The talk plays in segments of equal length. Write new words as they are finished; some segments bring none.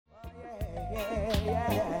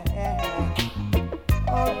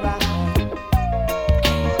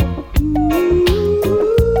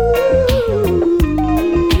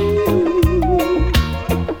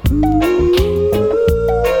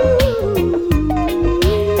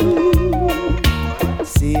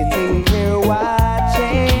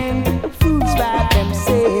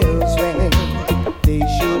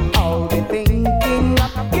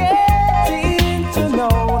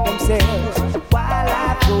While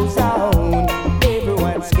life goes on,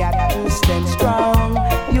 everyone's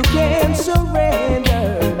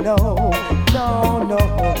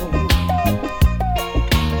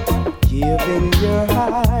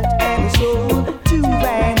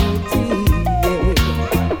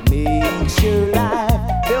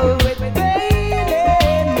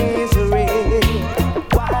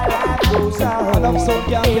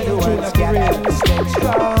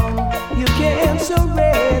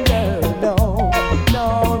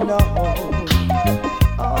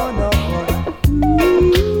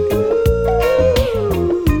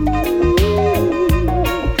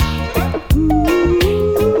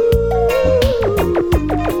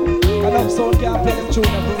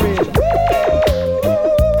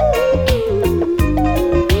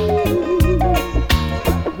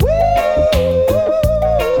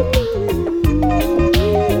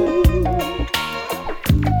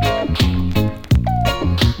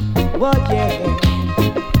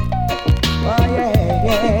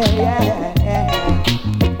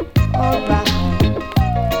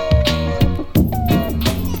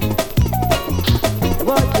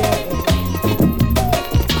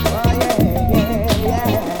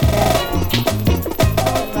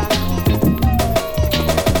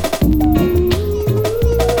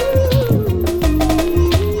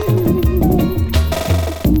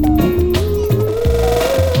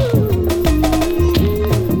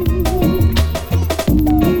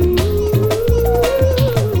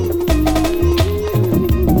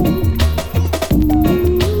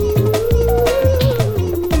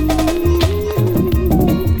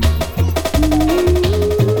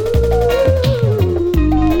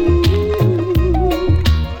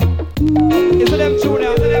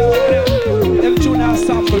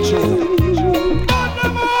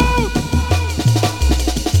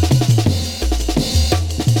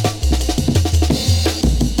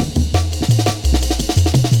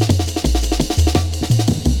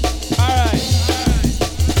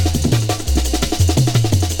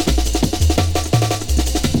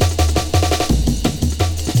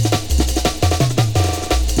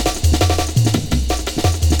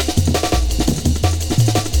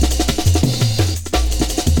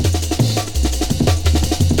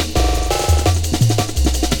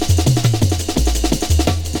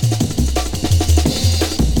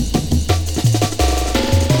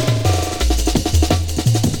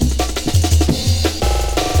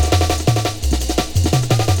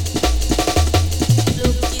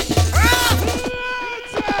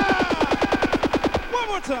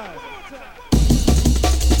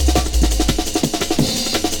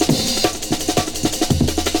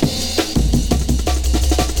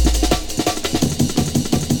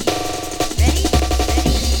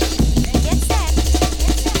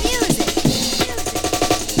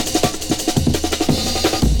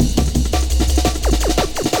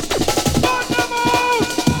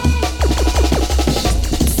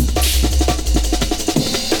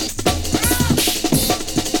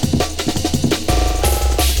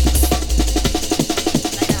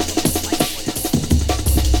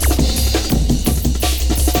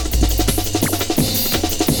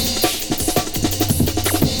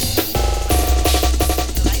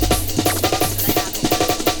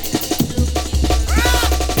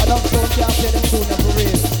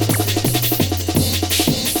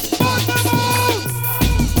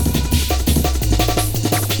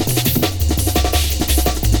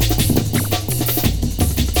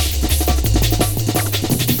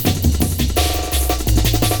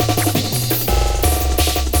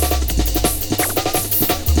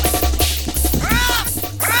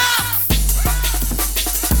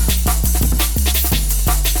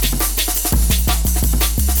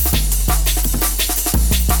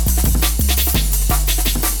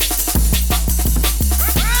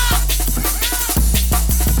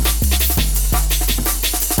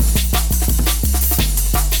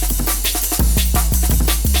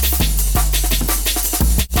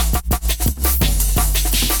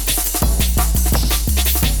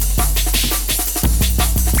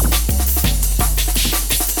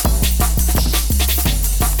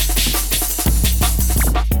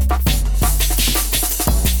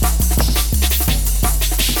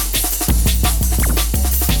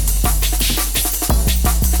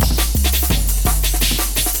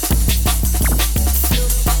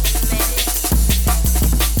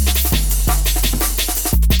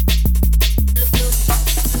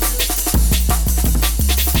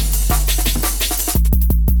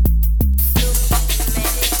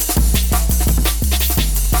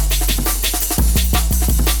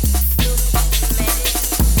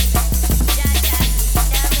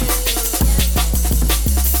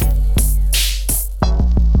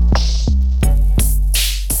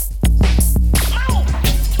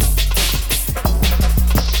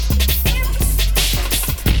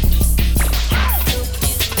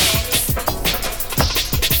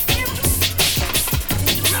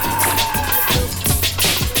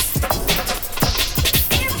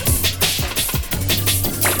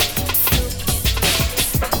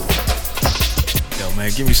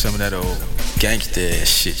man. Give me some of that old gangsta ass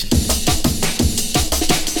shit.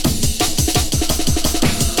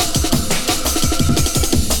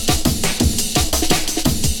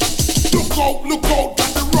 Look out,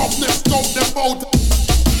 got the roughness, out them out.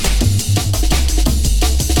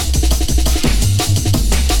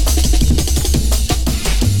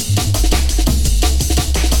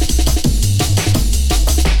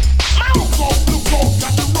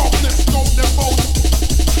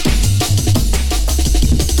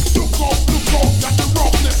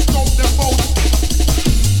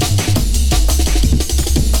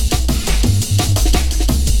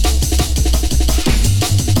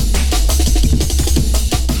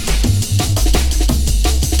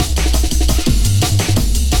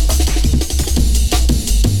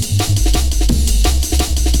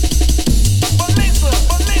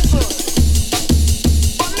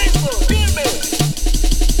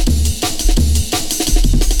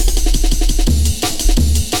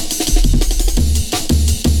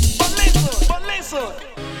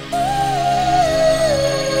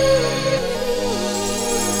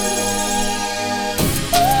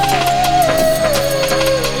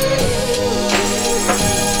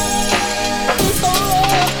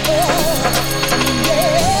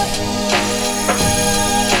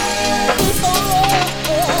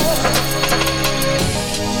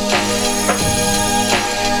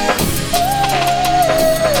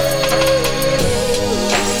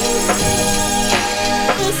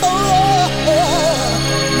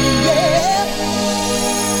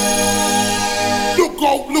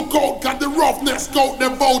 Look out, got the roughness, out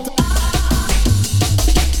them out.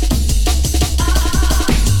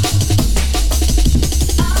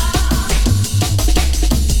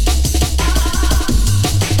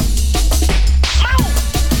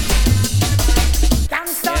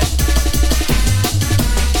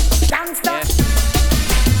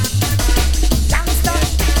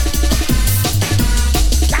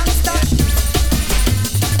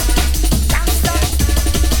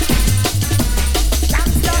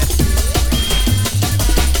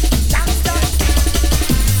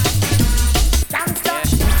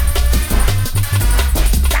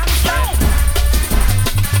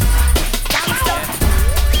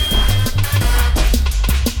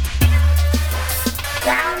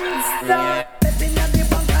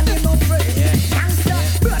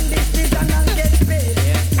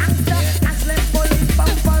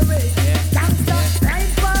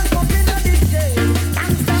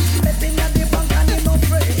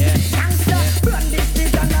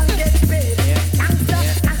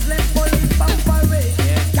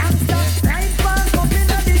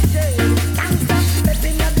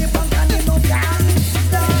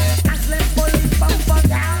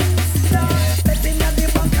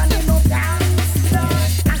 Down.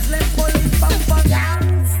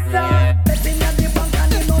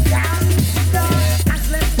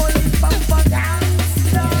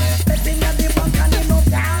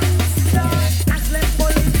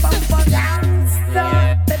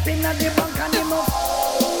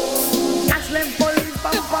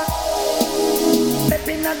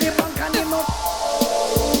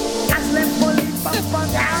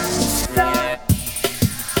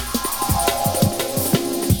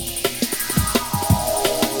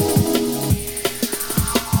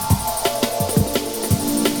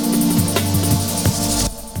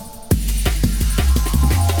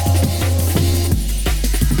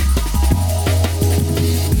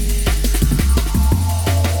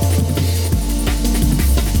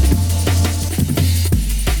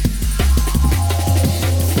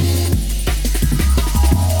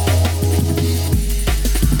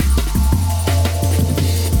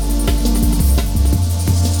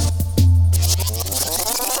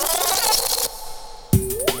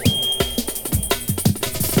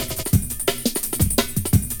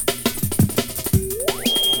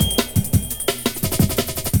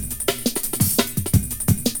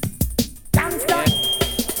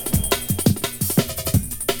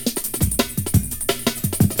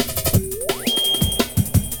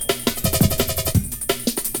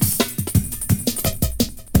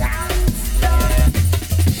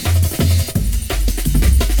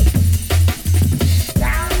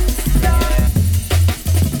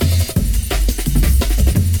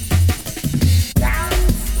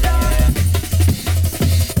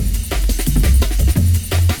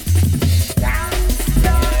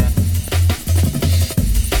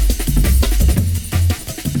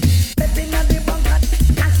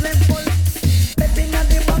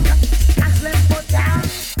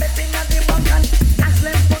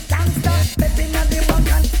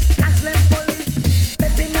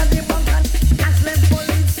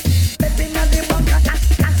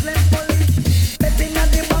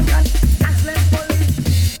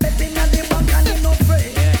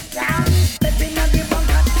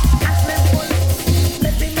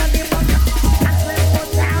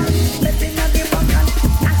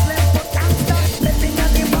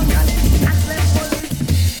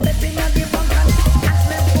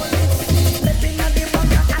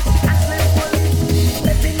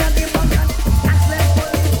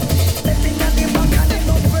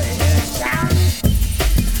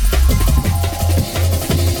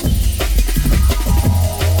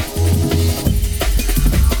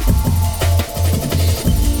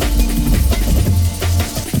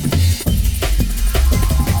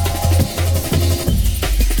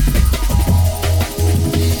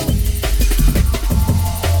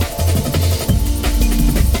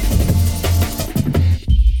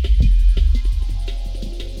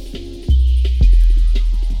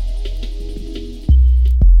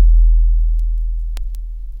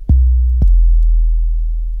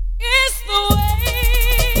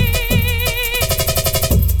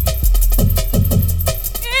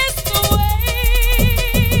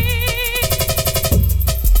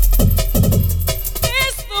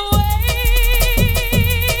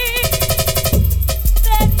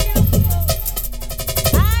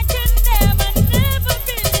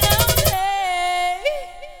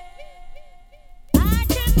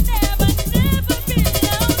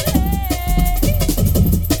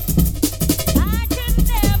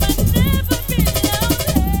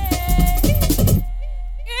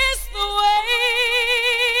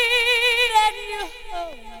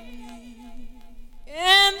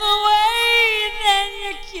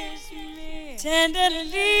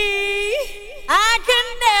 tenderly. I can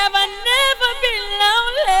never, never be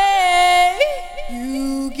lonely.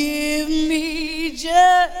 You give me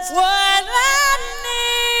just what I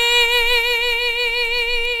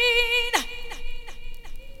need.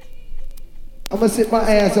 I'ma sit my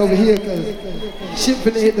ass over here cause shit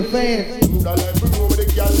finna hit the fan.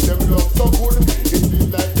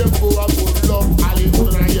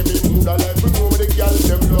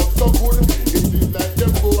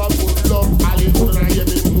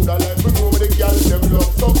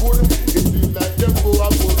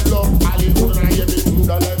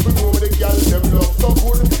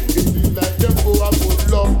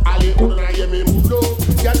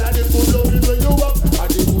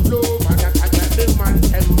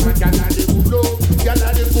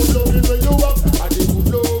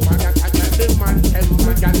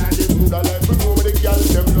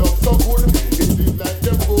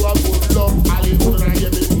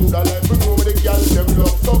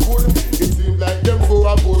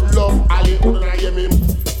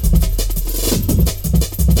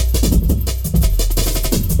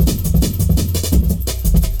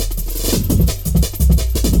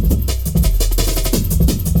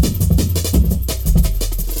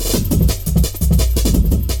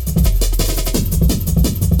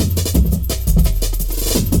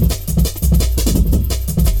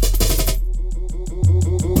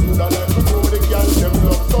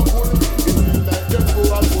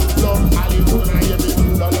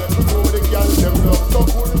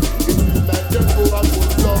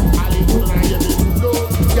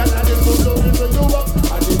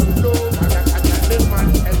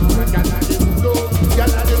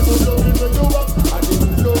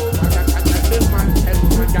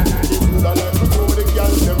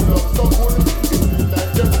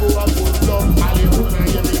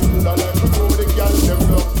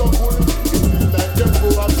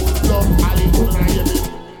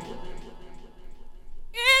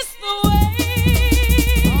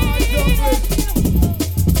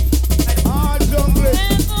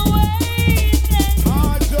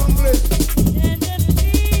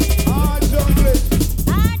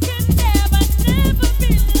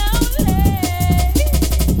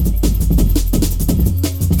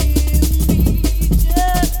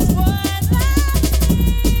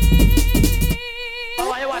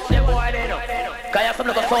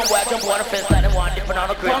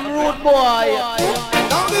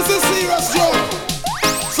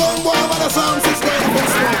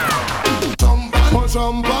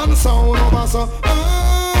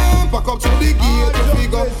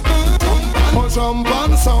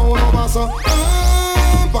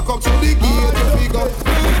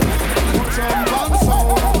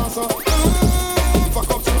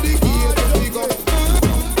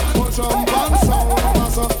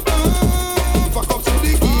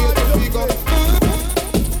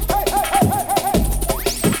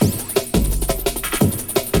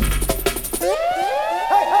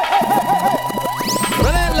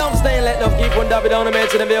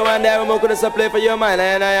 Play for your mind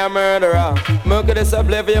and I am murderer. Murder this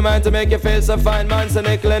play for your mind to make you feel so fine. Man, so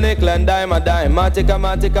nickel and dime a dime. Matica,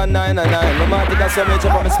 9 and 9. Matica, so much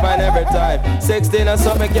up on my spine every time. 16 and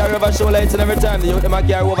something carry over shoelaces every time. The youth them a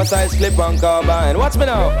carry oversized clip on carbine. Watch me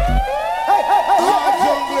now.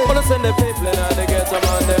 Wanna send the people in and they get some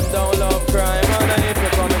on them don't love crime. And if you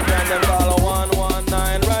come and find them call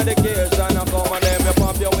 119. Radication, I come on them, you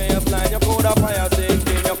pop your waistline. You put a fire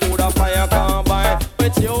 16, you put a fire combine.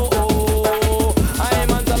 With you.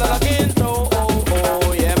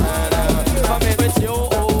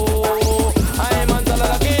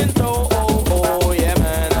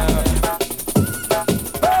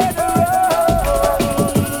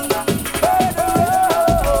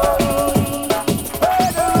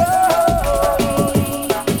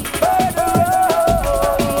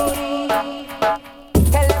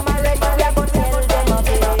 Tell them I ready.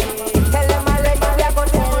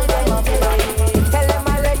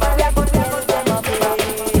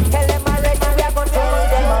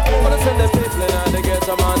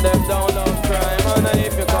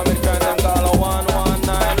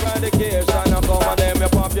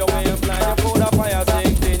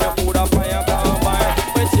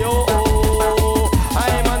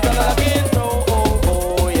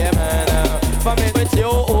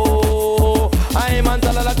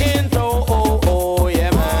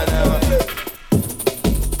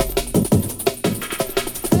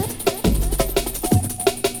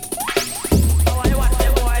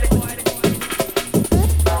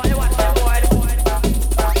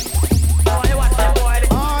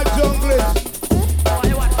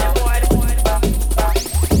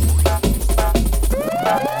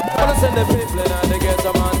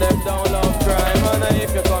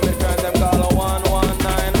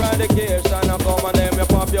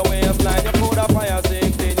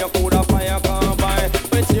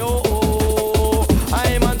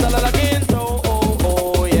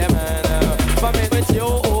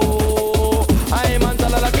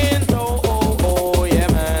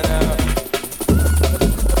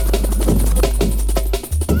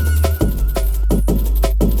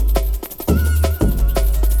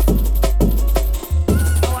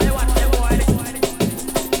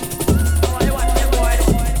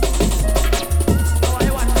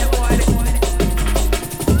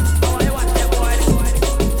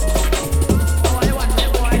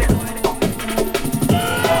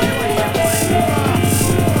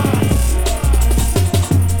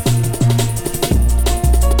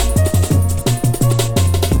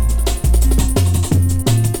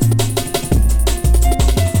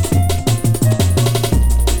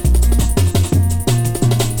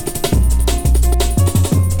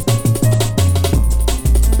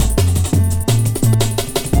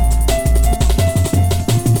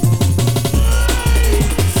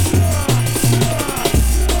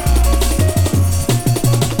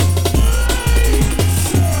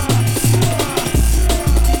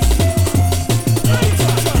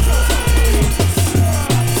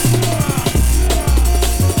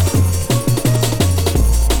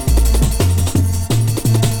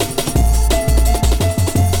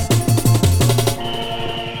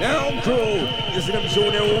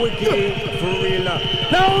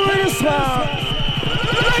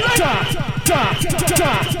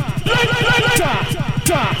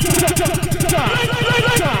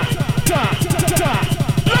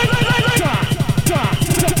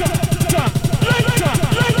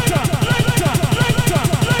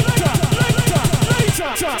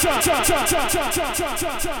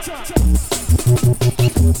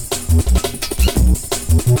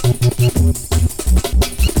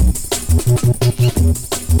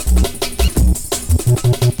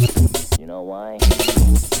 You know why?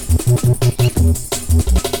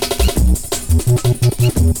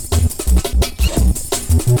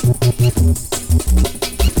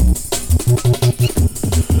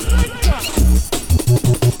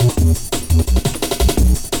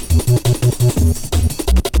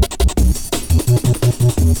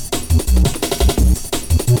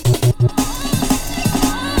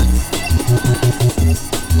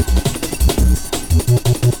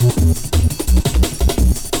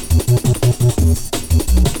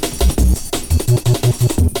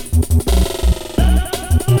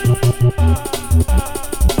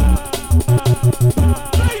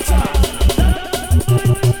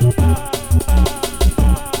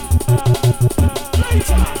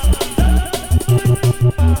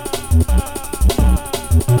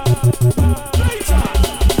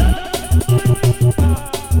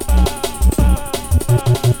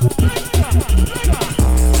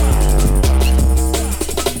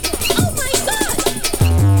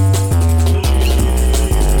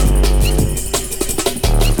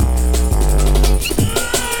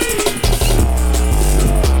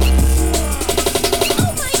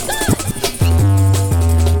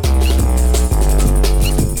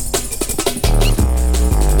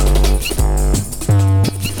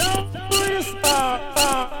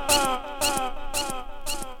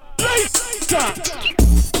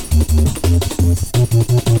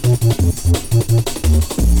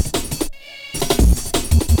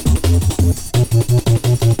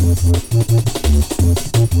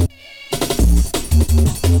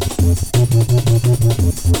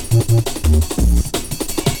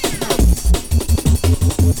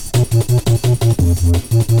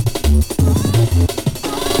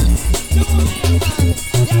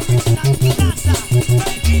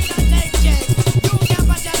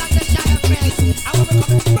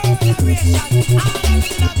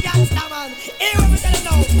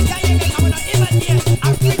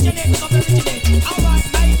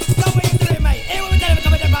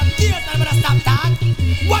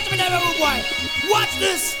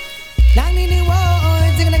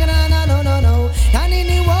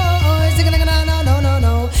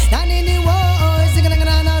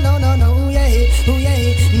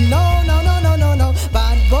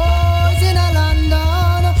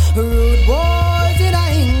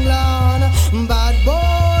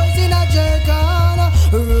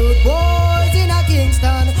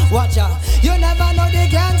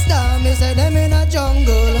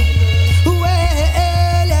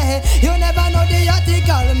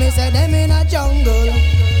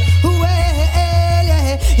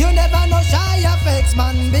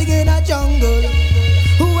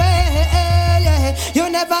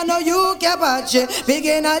 Big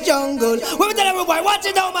in a jungle. We will tell everybody, watch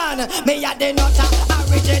it now, man. Me a the nutter,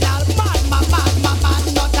 original man, man,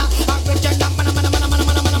 nutter, original man, nutter, original man, nutter,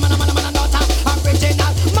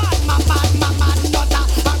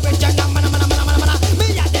 original man. Me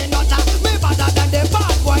a the nutter, me better than the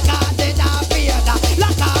bad boy, 'cause they da fear.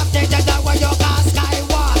 Lock off the dead where you call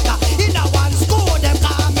Skywalker. In a one school, them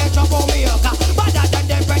call me troublemaker. Better than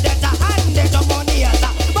the predator and the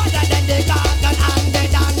dominator. Better than the garden and the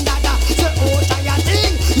dandada.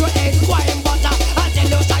 You ain't quite butter until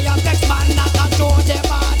you say your next man not control the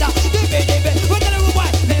border. We tell you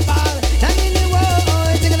what, me ball. And in the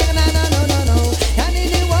world, sing like na na no no no. And in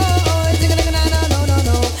the world, sing like na na no no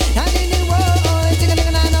no. And in the world, sing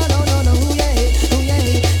like na na no no no. Yeah,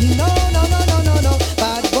 no no no no no no.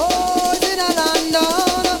 Bad boys in a London,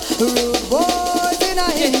 rude boys in a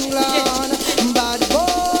England, bad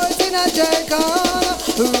boys in a Jamaica,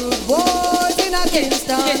 rude boys in a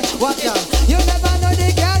Kingston. Watch out, you never know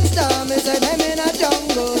the gangster, me say them in a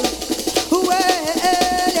jungle.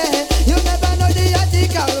 Yeah, you never know the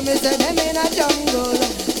article, me say them in a jungle.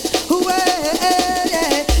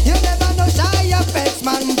 Yeah, you never know shy effects,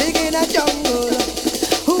 man, big in a jungle.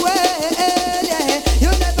 Yeah,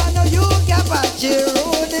 you never know you can patch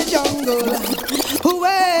rule the jungle.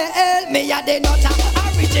 Well, me a the nutter,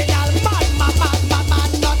 original man, nutter, original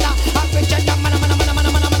man, nutter, original man, nutter,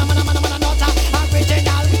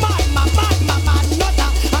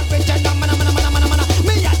 original man.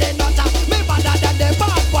 Me a the nutter, me better than the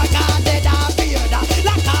bad boy, 'cause they da fear.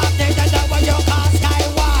 Lock off the dead where you call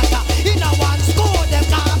Skywalker. In a one school, them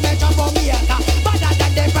call me troublemaker. Better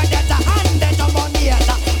than the predator and the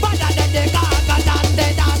dominator. Better than the gargoyle and the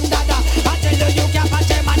dandada. I tell you, you can't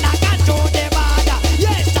patch him and I can't show the border.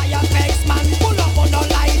 Yes, I am man, pull up on the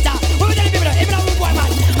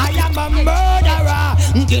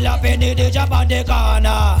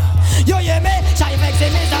corner. You hear me? Shy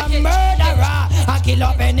vexing is a murderer. I kill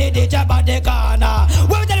up any DJ by the corner.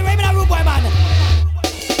 Where we tell the women a rude boy man?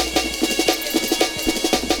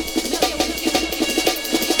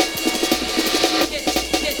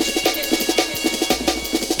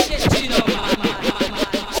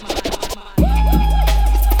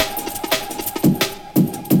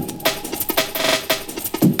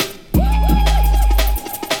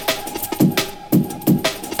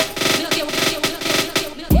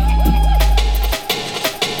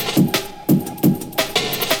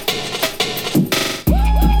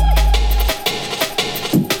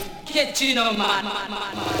 Chino man.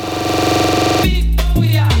 Big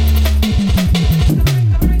booyah.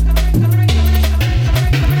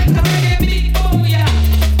 Big booyah.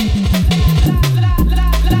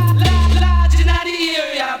 Large in the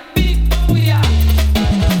area. Big booyah.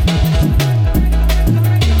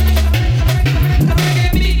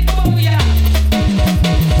 Big booyah.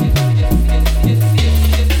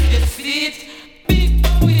 Big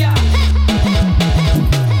booyah.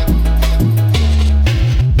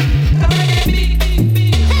 Big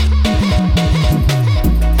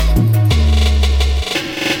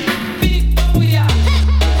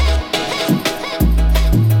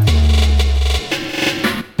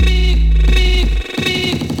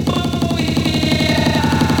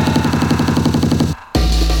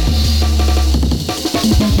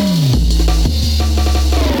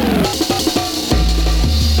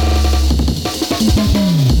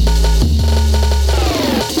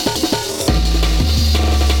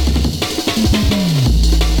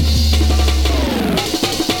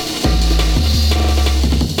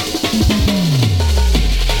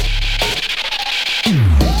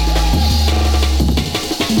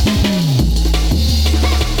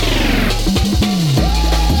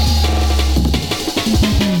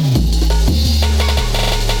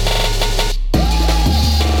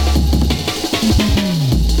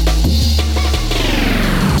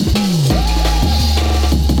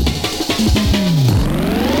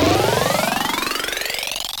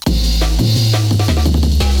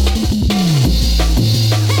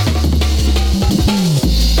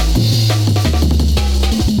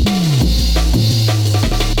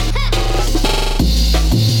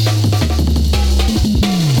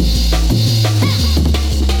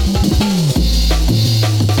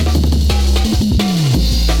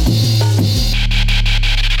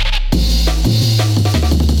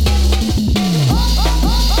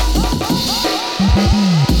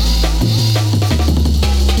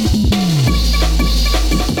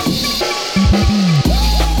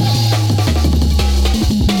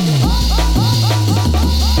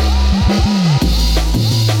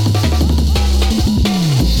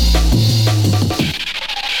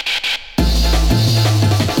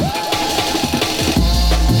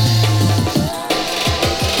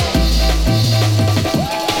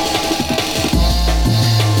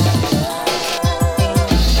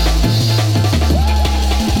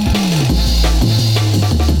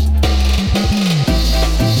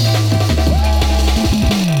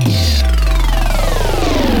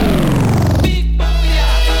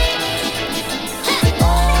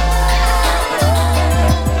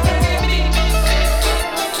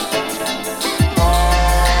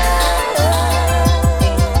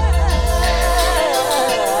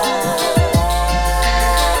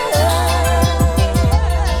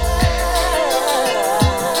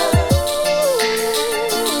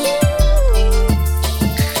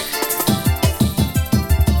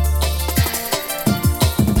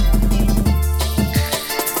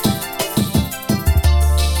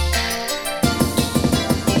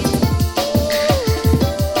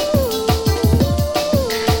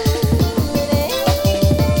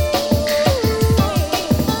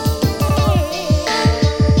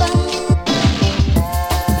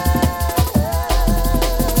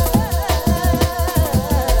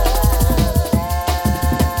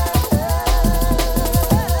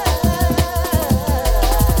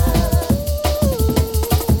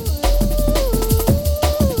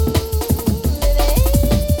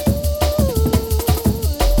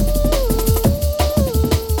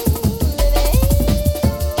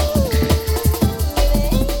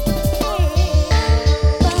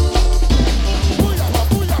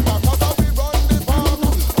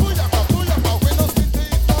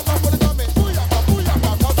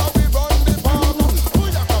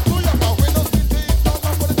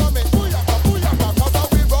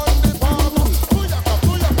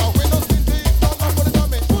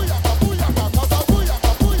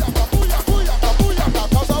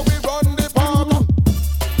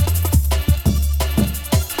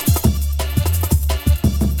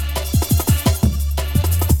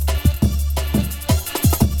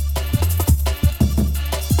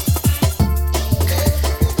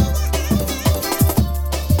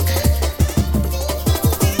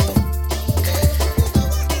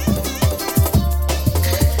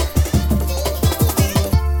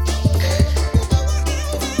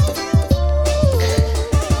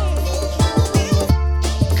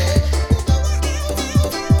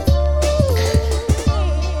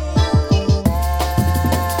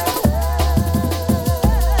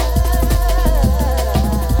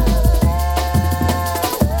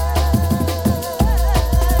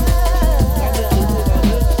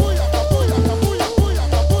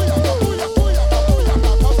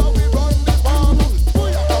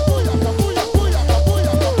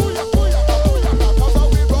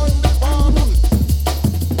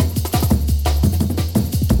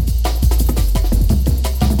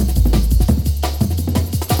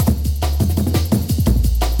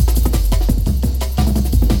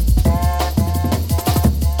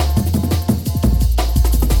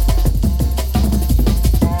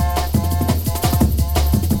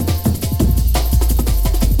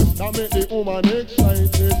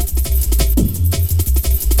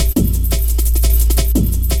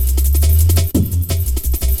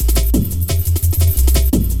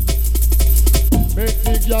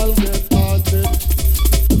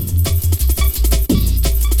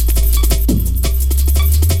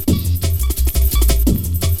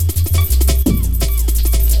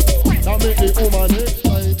make the woman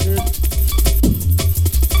excited.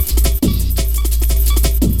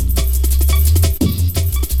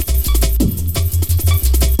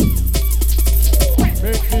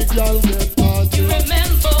 Make the girl get haunted. You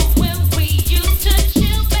remember when we used to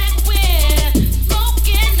chill back when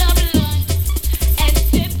smoking a blunt and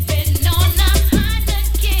sipping on a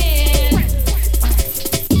Heineken?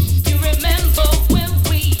 You remember when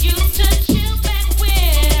we used to chill back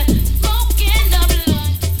when smoking a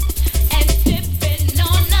blunt and sipping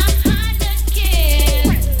on a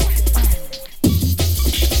Heineken?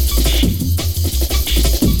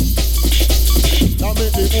 That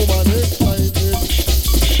make the woman excited.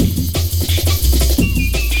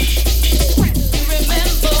 You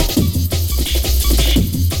remember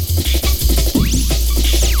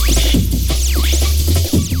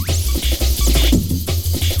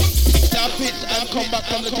Tap it and come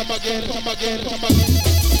back on the top again.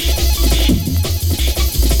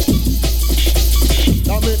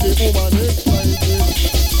 That make the woman excited.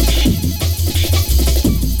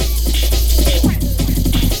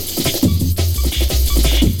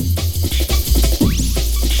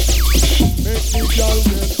 Make the girl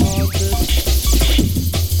get haunted.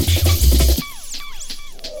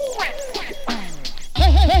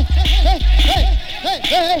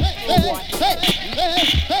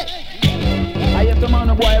 I have the man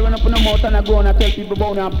of boy run up in the mouth and I go and I tell people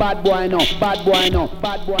about now bad boy no, bad boy no,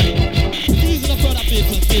 bad boy no. These are the brother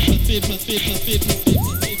people.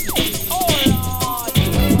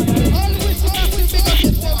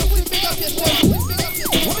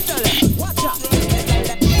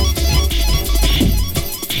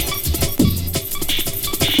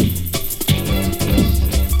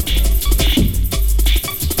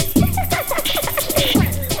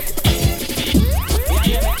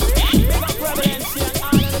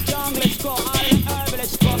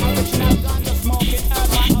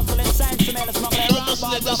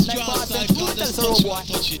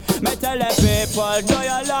 Me tell the people, do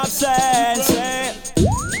you love sense? Eh?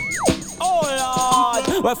 Oh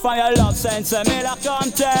Lord, where find your love sense? Me la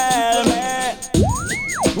come tell me.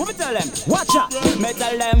 What me tell them? Watch out. Me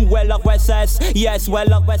tell them, well love West says, yes, well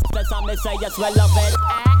love West says, and me say yes, well love it.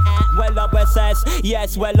 Well love West says,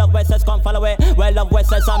 yes, well love West says, come follow it. Well love West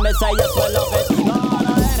says, and me say yes, well love it. No,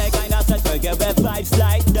 any kind of sense, we give it vibes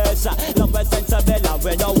like this. Love West sense,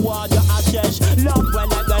 we don't want you ashes. Love when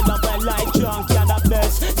like drunk, you're the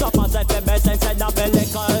best. Top as if the best sense, and the belly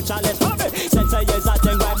culturalist. Sense is a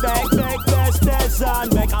thing where big business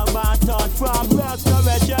and make a man turn from works to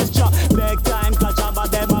a gesture. Big time culture, but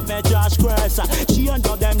them have a Josh Chris. She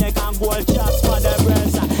under them neck and gold caps for the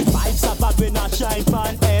rest. Vibes up up in a shine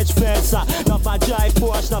pan edge face. Not a drive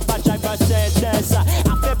Porsche, not a drive Mercedes.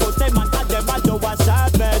 And people say man that them a do a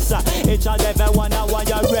service. Each and every one I want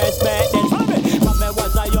your respect. Mama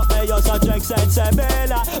was a young me used to drink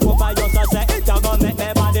sensibila. Papa used to say it a go make me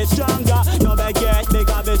body stronger. No me get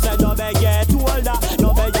bigger, me say no me get older.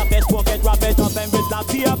 No me your face pocket wrap it up and with the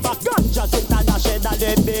paper. Ganja sit and a shed a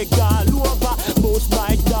the big all over. Boost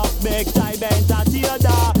my dog, big time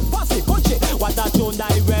entertainer. Pass it, punch it, what a tune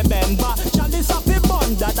I remember. Chalice up the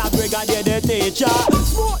bun that a brigadier the teacher.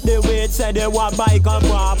 Smoke the weed, say they want bike and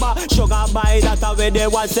barber. Sugar by that a way they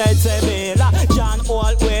want sensibila. John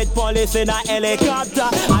Old with police in a helicopter.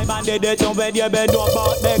 I banded it on when you been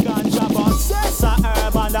about the ganja. But Sessa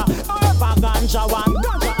urban, urban ganja one.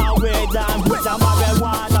 Ganja away down with the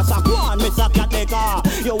marijuana. So go on, Mr. Katika.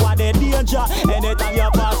 You are the danger. Anytime you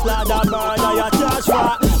pass like the murder, you touch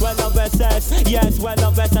what? Well, love it says, yes, well,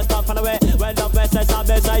 love it says, come follow it. Well, love it says, I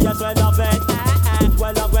say, yes, well, love it.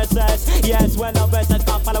 Well, love it says, yes, well, love it says,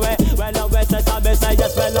 come follow it. Well, love it says, I say,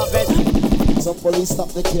 yes, well, love it. Some police stop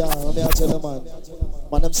the car and they tell the man.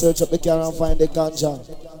 Man, them search up the car and find the ganja.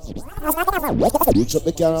 Search up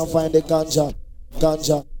the car and find the ganja.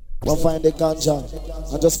 Ganja. And find the ganja.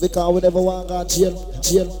 And just because we never want to go jail.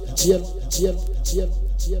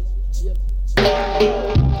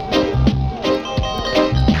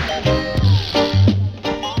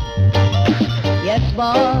 Yes,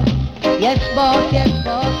 boss. Yes, boss. Yes,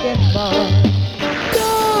 boss. Yes, boss. No!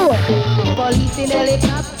 Police in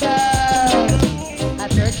helicopter. I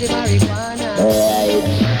search the marijuana.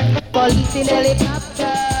 Police in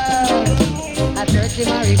helicopter. I search the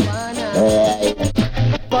marijuana.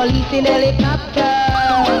 Police in helicopter.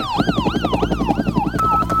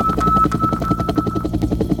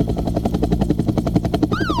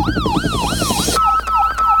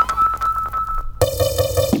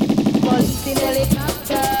 Police in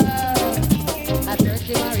helicopter. I search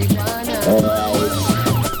the marijuana.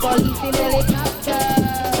 Police in helicopter.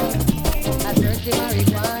 I search the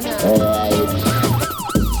marijuana.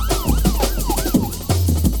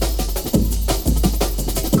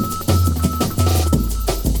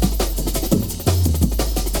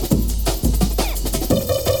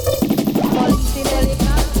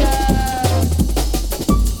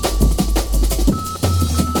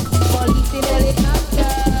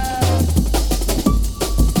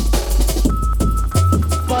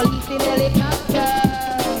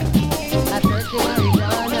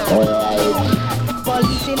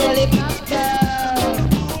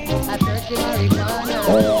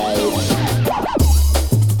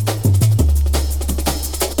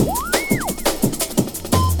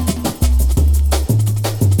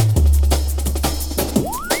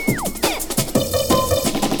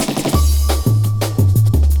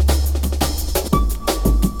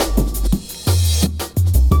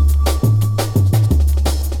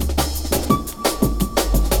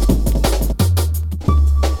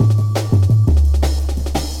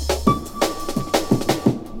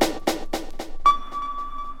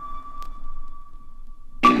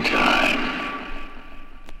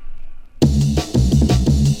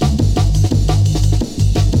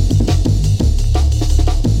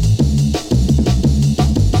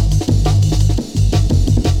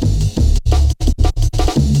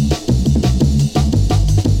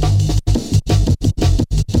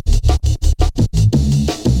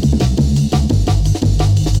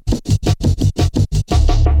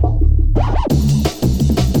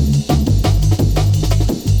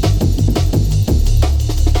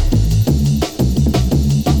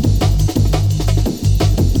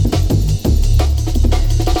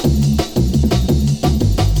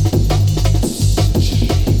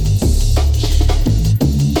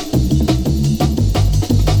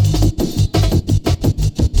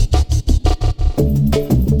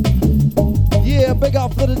 Big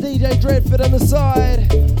up for the DJ Dreadford on the side,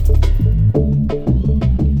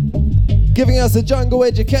 giving us a jungle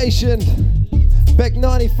education back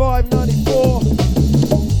 95, 94.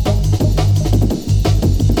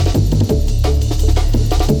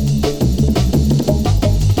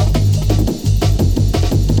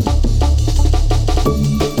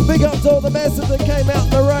 Big up to all the masses that came out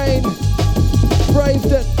in the rain, braved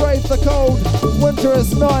it, braved the cold,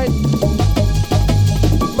 winterous night,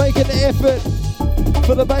 making an effort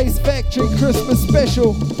for the Bass Factory Christmas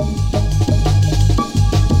special.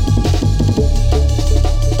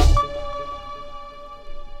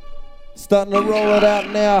 Starting to roll it out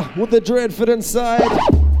now with the Dreadford inside.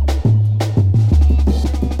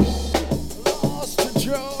 Lost to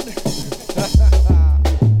drone.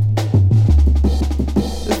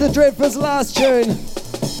 It's the Dreadford's last tune.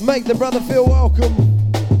 Make the brother feel welcome.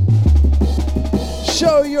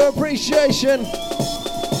 Show your appreciation.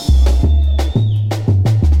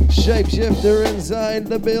 Shapeshifter inside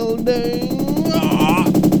the building.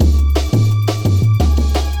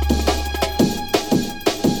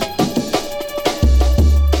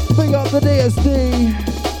 Big up the DSD.